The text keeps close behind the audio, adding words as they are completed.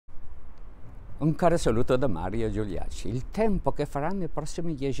Un caro saluto da Mario Giuliacci. Il tempo che farà nei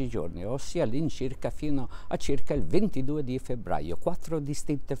prossimi 10 giorni, ossia all'incirca fino a circa il 22 di febbraio, 4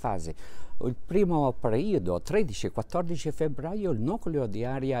 distinte fasi. Il primo periodo, 13-14 febbraio, il nucleo di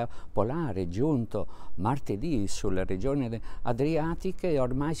aria polare giunto martedì sulle regioni adriatiche e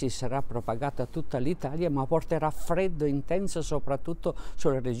ormai si sarà propagato a tutta l'Italia, ma porterà freddo intenso soprattutto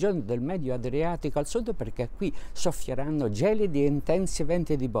sulle regioni del medio adriatico al sud, perché qui soffieranno gelidi e intensi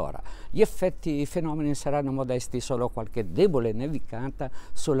venti di bora. Gli effetti, i fenomeni saranno modesti, solo qualche debole nevicata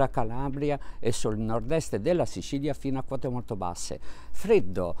sulla Calabria e sul nord-est della Sicilia fino a quote molto basse.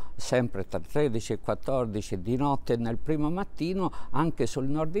 Freddo sempre tra 13 e 14 di notte nel primo mattino anche sul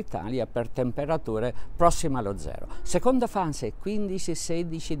nord Italia per temperature prossime allo zero. Seconda fase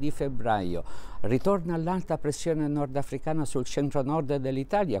 15-16 di febbraio, ritorna l'alta pressione nordafricana sul centro-nord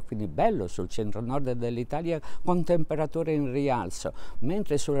dell'Italia, quindi bello sul centro-nord dell'Italia con temperature in rialzo,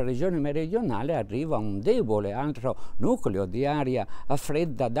 mentre sulla regione meridionale arriva un debole altro nucleo di aria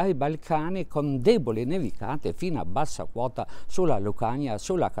fredda dai Balcani con deboli nevicate fino a bassa quota sulla Lucania,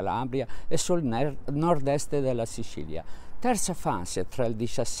 sulla Calabria e sul nord-est della Sicilia. Terza fase tra il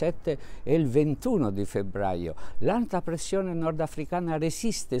 17 e il 21 di febbraio. L'alta pressione nordafricana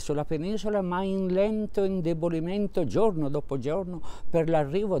resiste sulla penisola, ma in lento indebolimento giorno dopo giorno per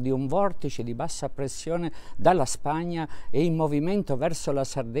l'arrivo di un vortice di bassa pressione dalla Spagna e in movimento verso la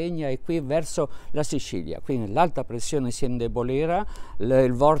Sardegna e qui verso la Sicilia. Quindi l'alta pressione si indebolirà,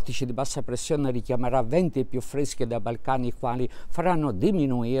 il vortice di bassa pressione richiamerà venti più freschi dai Balcani, i quali faranno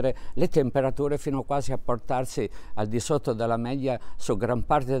diminuire le temperature fino quasi a portarsi al di sotto dalla media su gran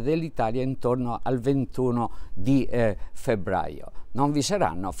parte dell'Italia intorno al 21 di febbraio. Non vi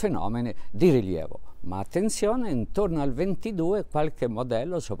saranno fenomeni di rilievo, ma attenzione, intorno al 22 qualche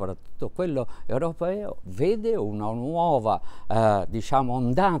modello, soprattutto quello europeo, vede una nuova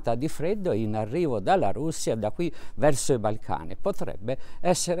ondata di freddo in arrivo dalla Russia da qui verso i Balcani. Potrebbe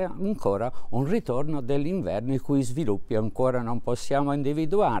essere ancora un ritorno dell'inverno i cui sviluppi ancora non possiamo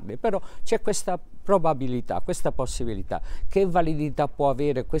individuarli, però c'è questa probabilità, questa possibilità. Che validità può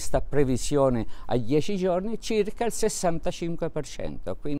avere questa previsione a 10 giorni? Circa il 65%. Quindi